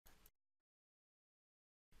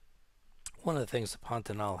One of the things the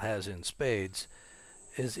Pantanal has in spades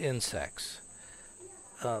is insects.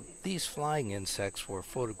 These flying insects were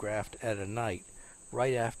photographed at a night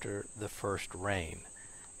right after the first rain,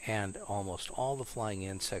 and almost all the flying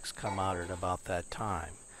insects come out at about that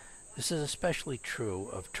time. This is especially true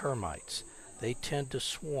of termites. They tend to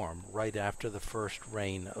swarm right after the first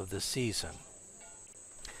rain of the season.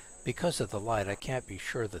 Because of the light, I can't be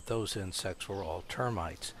sure that those insects were all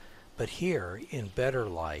termites, but here, in better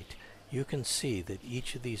light, you can see that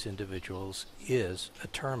each of these individuals is a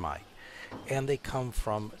termite, and they come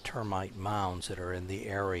from termite mounds that are in the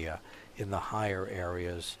area, in the higher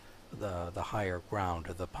areas, the higher ground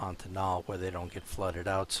of the Pantanal, where they don't get flooded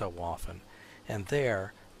out so often. And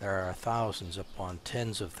there are thousands upon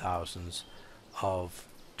tens of thousands of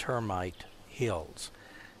termite hills.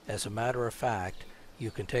 As a matter of fact,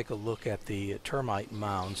 you can take a look at the termite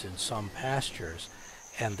mounds in some pastures,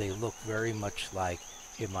 and they look very much like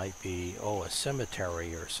it might be, a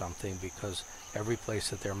cemetery or something, because every place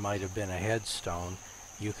that there might have been a headstone,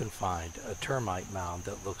 you can find a termite mound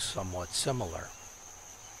that looks somewhat similar.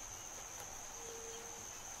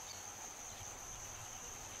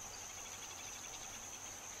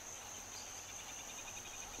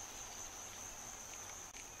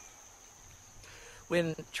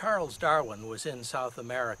 When Charles Darwin was in South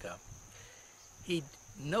America, he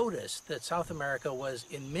noticed that South America was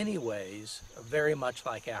in many ways very much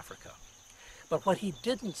like Africa. But what he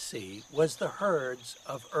didn't see was the herds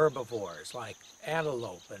of herbivores like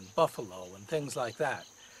antelope and buffalo and things like that.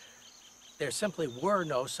 There simply were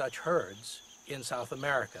no such herds in South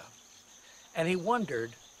America. And he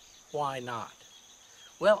wondered, why not?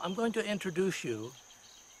 Well, I'm going to introduce you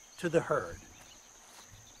to the herd.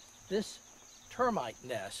 This termite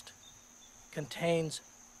nest contains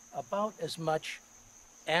about as much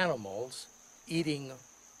animals eating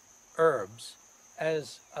herbs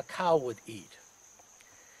as a cow would eat.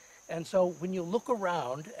 And so when you look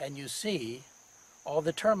around and you see all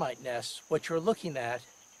the termite nests, what you're looking at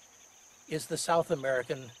is the South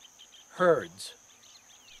American herds.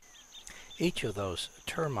 Each of those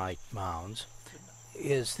termite mounds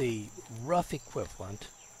is the rough equivalent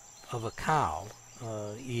of a cow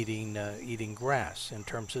eating grass in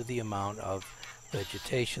terms of the amount of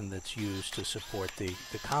vegetation that's used to support the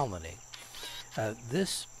colony.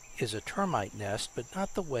 This is a termite nest, but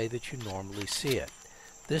not the way that you normally see it.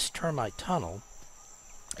 This termite tunnel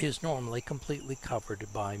is normally completely covered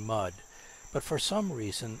by mud, but for some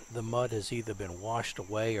reason the mud has either been washed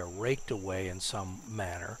away or raked away in some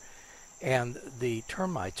manner, and the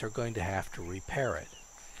termites are going to have to repair it.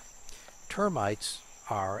 Termites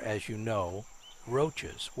are, as you know,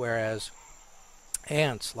 roaches, whereas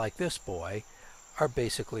ants like this boy are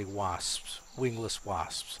basically wasps, wingless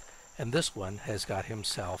wasps, and this one has got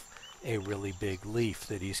himself a really big leaf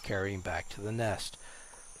that he's carrying back to the nest.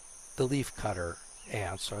 The leaf cutter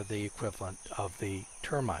ants are the equivalent of the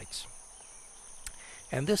termites.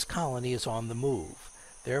 And this colony is on the move.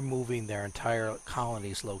 They're moving their entire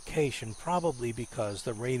colony's location, probably because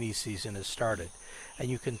the rainy season has started. And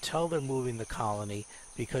you can tell they're moving the colony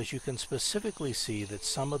because you can specifically see that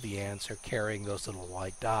some of the ants are carrying those little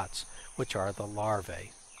white dots, which are the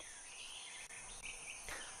larvae.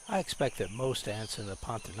 I expect that most ants in the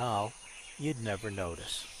Pantanal you'd never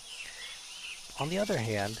notice. On the other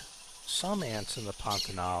hand, some ants in the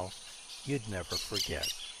Pantanal you'd never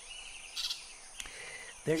forget.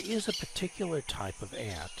 There is a particular type of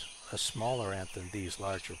ant, a smaller ant than these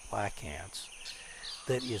larger black ants,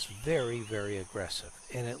 that is very, very aggressive,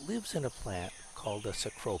 and it lives in a plant called a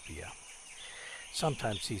scorpio.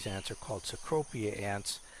 Sometimes these ants are called scorpio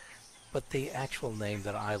ants, but the actual name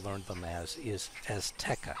that I learned them as is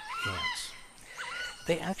Azteca ants.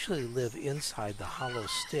 They actually live inside the hollow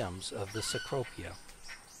stems of the scorpio.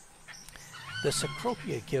 The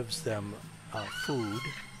scorpio gives them food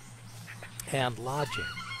and lodging,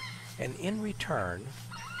 and in return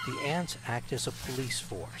the ants act as a police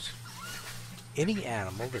force. Any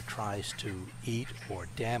animal that tries to eat or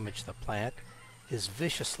damage the plant is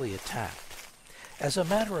viciously attacked. As a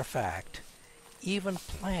matter of fact, even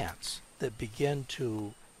plants that begin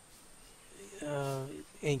to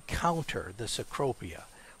encounter the scorpio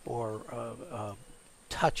or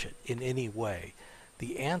touch it in any way,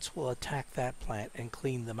 the ants will attack that plant and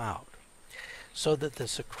clean them out, so that the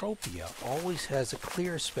scorpio always has a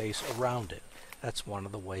clear space around it. That's one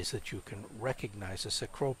of the ways that you can recognize a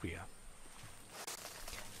scorpio.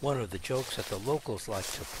 One of the jokes that the locals like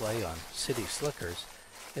to play on city slickers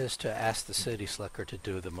is to ask the city slicker to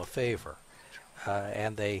do them a favor.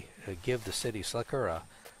 And they give the city slicker a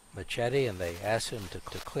machete and they ask him to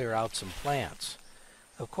clear out some plants.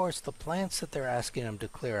 Of course, the plants that they're asking him to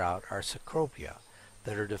clear out are scorpia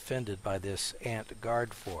that are defended by this ant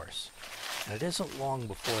guard force. And it isn't long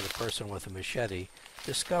before the person with a machete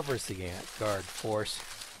discovers the ant guard force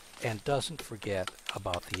and doesn't forget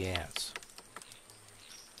about the ants.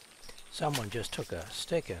 Someone just took a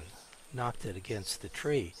stick and knocked it against the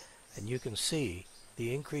tree, and you can see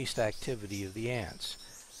the increased activity of the ants.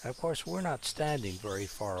 And of course, we're not standing very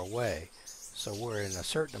far away, so we're in a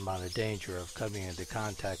certain amount of danger of coming into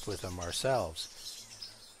contact with them ourselves.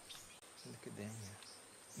 Look at them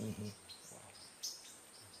here. Mm-hmm.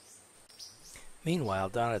 Meanwhile,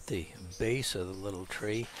 down at the base of the little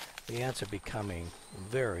tree, the ants are becoming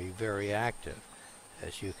very, very active,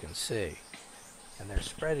 as you can see. And they're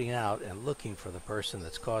spreading out and looking for the person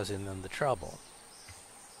that's causing them the trouble.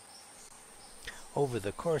 Over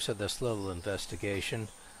the course of this little investigation,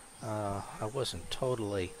 I wasn't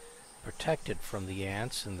totally protected from the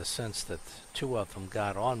ants in the sense that two of them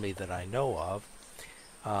got on me that I know of.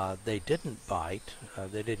 They didn't bite.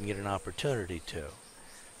 They didn't get an opportunity to.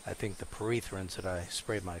 I think the perethrins that I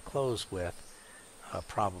sprayed my clothes with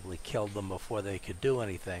probably killed them before they could do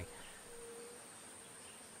anything.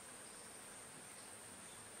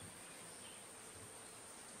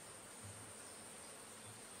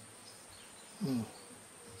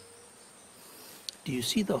 Do you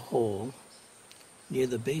see the hole near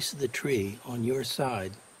the base of the tree on your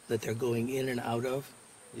side that they're going in and out of?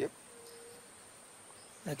 Yep.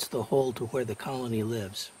 That's the hole to where the colony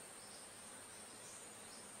lives.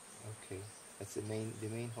 Okay. That's the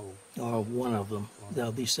main hole. Or one of them.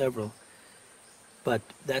 There'll be several. But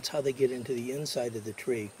that's how they get into the inside of the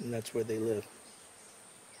tree, and that's where they live.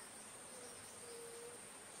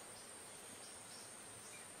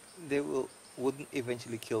 They wouldn't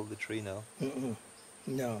eventually kill the tree now. Mm-mm.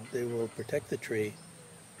 No, they will protect the tree.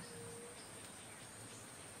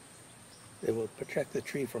 They will protect the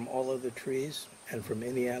tree from all other trees and from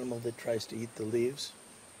any animal that tries to eat the leaves.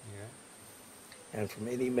 Yeah. And from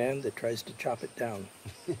any man that tries to chop it down.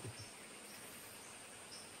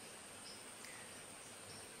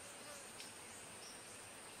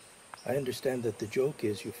 I understand that the joke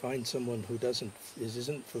is you find someone who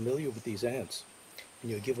isn't familiar with these ants, and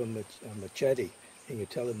you give them a machete, and you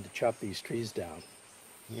tell him to chop these trees down.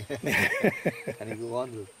 Yeah. And you go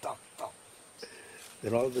on with talk.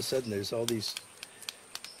 Then all of a sudden there's all these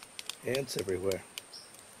ants everywhere.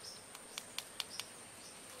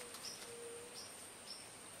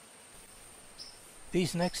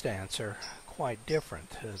 These next ants are quite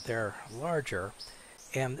different. They're larger,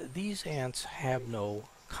 and these ants have no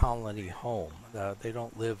colony home. They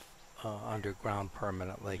don't live underground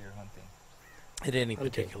permanently at any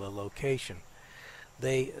particular location.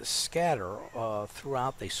 They scatter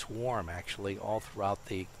throughout, they swarm actually all throughout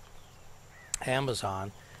the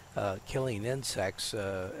Amazon, killing insects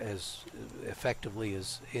as effectively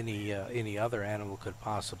as any other animal could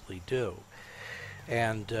possibly do.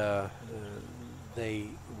 And they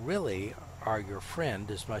really are your friend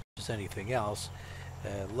as much as anything else.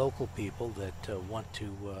 Local people that want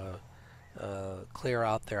to clear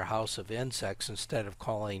out their house of insects, instead of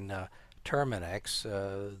calling Termites,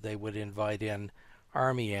 they would invite in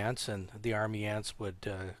army ants, and the army ants would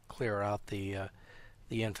clear out the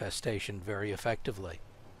infestation very effectively.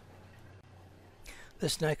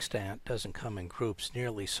 This next ant doesn't come in groups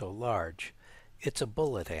nearly so large. It's a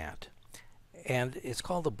bullet ant. And it's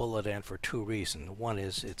called a bullet ant for two reasons. One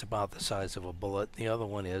is it's about the size of a bullet. The other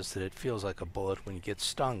one is that it feels like a bullet when you get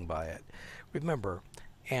stung by it. Remember,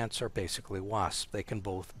 ants are basically wasps. They can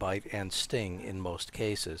both bite and sting in most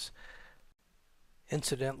cases.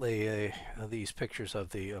 Incidentally, these pictures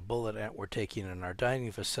of the bullet ant were taken in our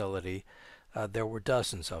dining facility. There were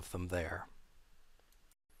dozens of them there.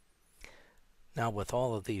 Now, with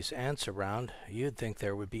all of these ants around, you'd think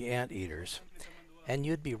there would be anteaters. And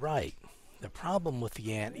you'd be right. The problem with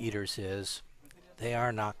the anteaters is they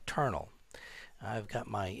are nocturnal. I've got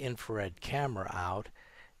my infrared camera out,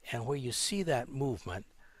 and where you see that movement,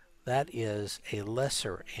 that is a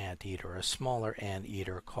lesser anteater, a smaller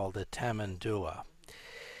anteater called a tamandua.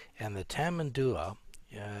 And the tamandua,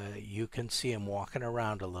 you can see him walking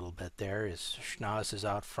around a little bit there. His schnoz is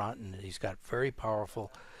out front, and he's got very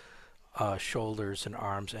powerful shoulders and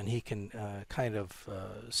arms, and he can kind of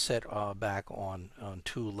sit back on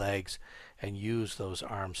two legs and use those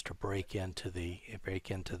arms to break into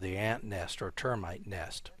the ant nest or termite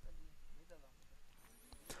nest.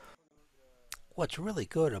 What's really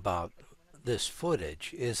good about this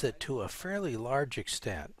footage is that to a fairly large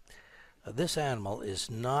extent this animal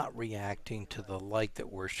is not reacting to the light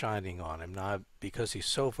that we're shining on him. Now, because he's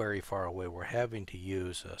so very far away, we're having to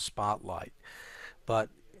use a spotlight, but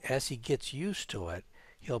as he gets used to it,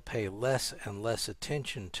 he'll pay less and less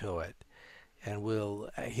attention to it, and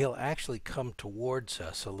he'll actually come towards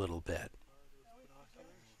us a little bit.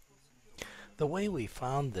 The way we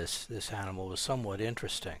found this animal was somewhat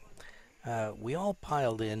interesting. We all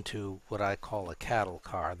piled into what I call a cattle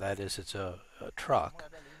car. That is, it's a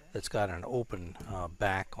truck that's got an open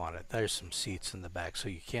back on it. There's some seats in the back so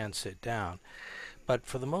you can sit down. But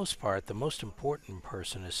for the most part, the most important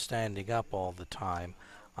person is standing up all the time,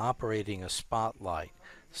 operating a spotlight,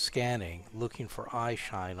 scanning, looking for eye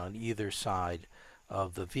shine on either side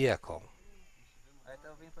of the vehicle.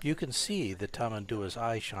 You can see the tamandua's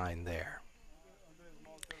eye shine there.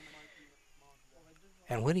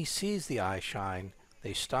 And when he sees the eye shine,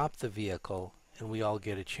 they stop the vehicle and we all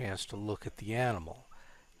get a chance to look at the animal.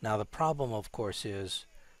 Now the problem, of course, is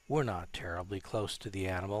we're not terribly close to the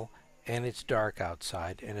animal, and it's dark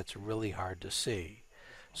outside and it's really hard to see.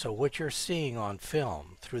 So what you're seeing on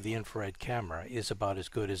film through the infrared camera is about as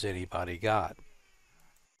good as anybody got.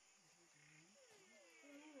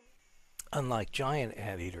 Unlike giant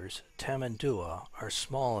anteaters, tamandua are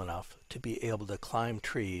small enough to be able to climb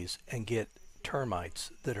trees and get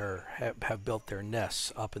termites that have built their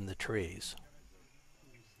nests up in the trees.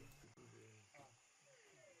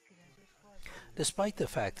 Despite the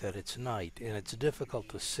fact that it's night and it's difficult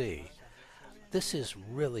to see, this is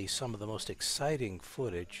really some of the most exciting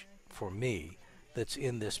footage for me that's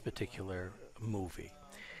in this particular movie.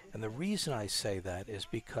 And the reason I say that is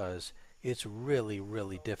because it's really,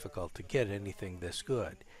 really difficult to get anything this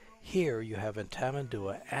good. Here you have a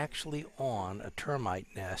tamandua actually on a termite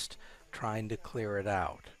nest trying to clear it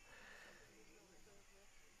out.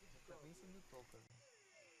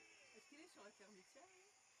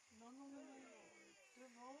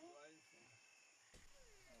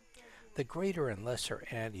 The greater and lesser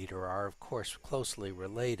anteater are of course closely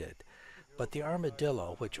related, but the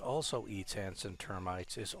armadillo, which also eats ants and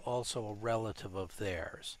termites, is also a relative of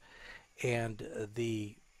theirs. And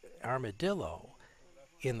the armadillo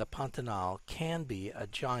in the Pantanal can be a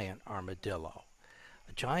giant armadillo.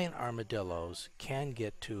 Giant armadillos can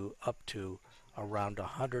get to up to around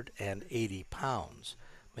 180 pounds,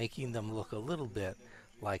 making them look a little bit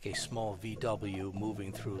like a small VW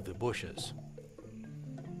moving through the bushes.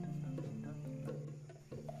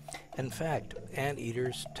 In fact,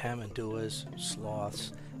 anteaters, tamanduas,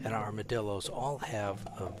 sloths, and armadillos all have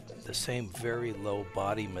the same very low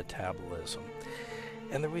body metabolism.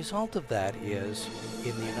 And the result of that is,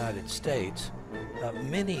 in the United States,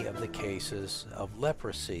 many of the cases of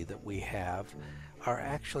leprosy that we have are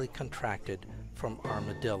actually contracted from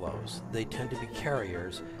armadillos. They tend to be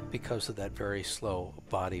carriers because of that very slow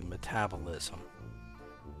body metabolism.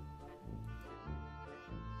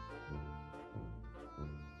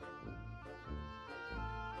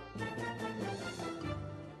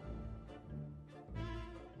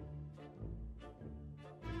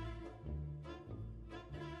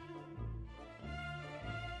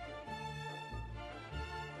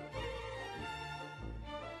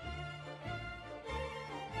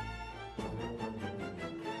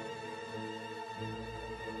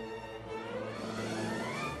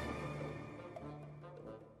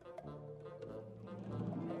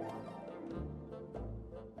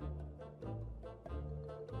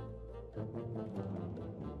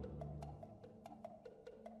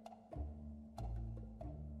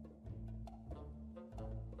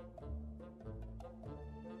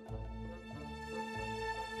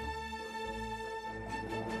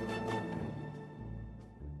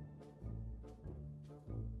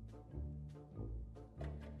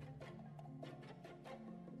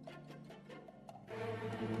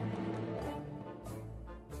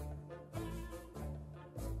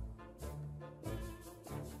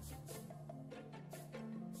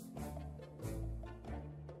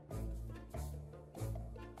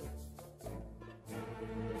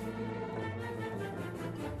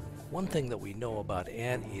 One thing that we know about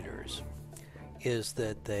anteaters is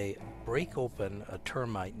that they break open a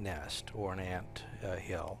termite nest or an ant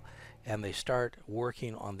hill, and they start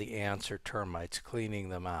working on the ants or termites, cleaning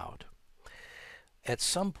them out. At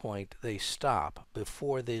some point they stop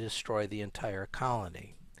before they destroy the entire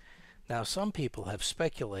colony. Now some people have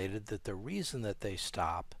speculated that the reason that they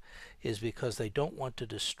stop is because they don't want to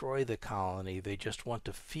destroy the colony, they just want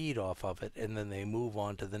to feed off of it, and then they move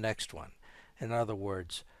on to the next one. In other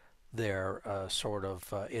words, they're sort of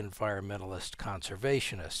environmentalist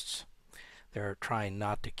conservationists. They're trying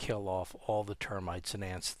not to kill off all the termites and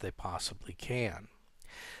ants that they possibly can.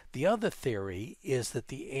 The other theory is that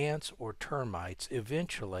the ants or termites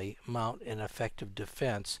eventually mount an effective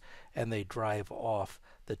defense and they drive off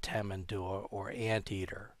the tamandua or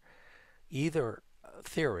anteater. Either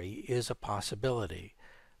theory is a possibility,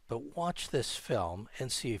 But watch this film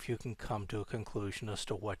and see if you can come to a conclusion as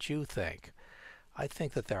to what you think. I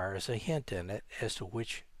think that there is a hint in it as to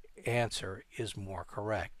which answer is more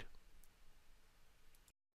correct.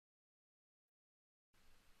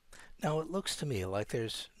 Now it looks to me like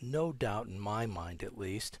there's no doubt in my mind at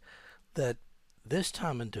least that this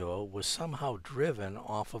tamandua was somehow driven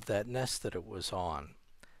off of that nest that it was on.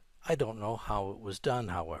 I don't know how it was done,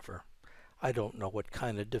 however. I don't know what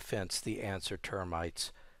kind of defense the answer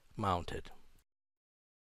termites mounted.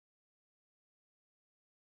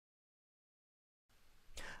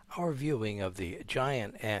 Our viewing of the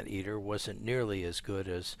giant anteater wasn't nearly as good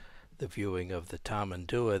as the viewing of the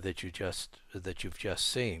tamandua that you've just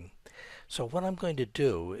seen. So what I'm going to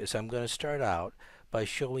do is I'm going to start out by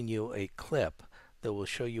showing you a clip that will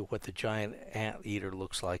show you what the giant anteater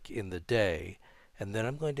looks like in the day, and then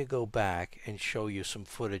I'm going to go back and show you some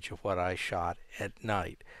footage of what I shot at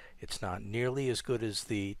night. It's not nearly as good as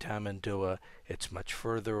the tamandua. It's much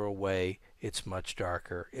further away. It's much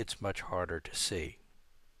darker. It's much harder to see.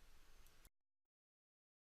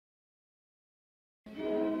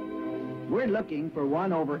 We're looking for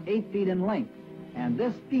one over 8 feet in length, and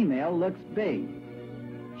this female looks big.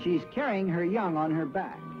 She's carrying her young on her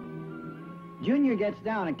back. Junior gets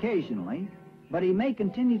down occasionally, but he may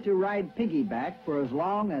continue to ride piggyback for as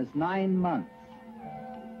long as 9 months.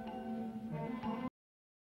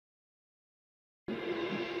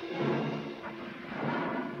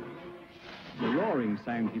 The roaring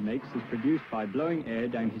sound he makes is produced by blowing air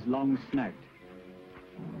down his long snout.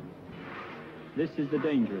 This is the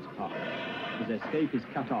dangerous part. His escape is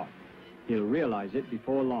cut off. He'll realize it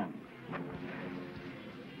before long.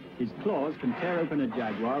 His claws can tear open a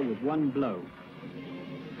jaguar with one blow.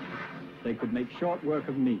 They could make short work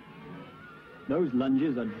of me. Those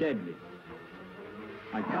lunges are deadly.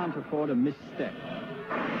 I can't afford a misstep.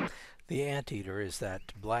 The anteater is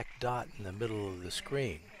that black dot in the middle of the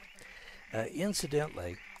screen.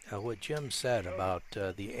 Incidentally, what Jim said about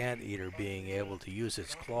the anteater being able to use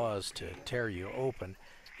its claws to tear you open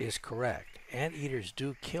is correct. Anteaters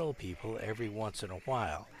do kill people every once in a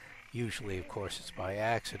while. Usually, of course, it's by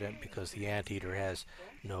accident because the anteater has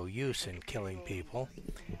no use in killing people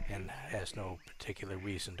and has no particular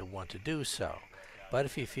reason to want to do so. But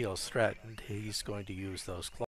if he feels threatened, he's going to use those claws.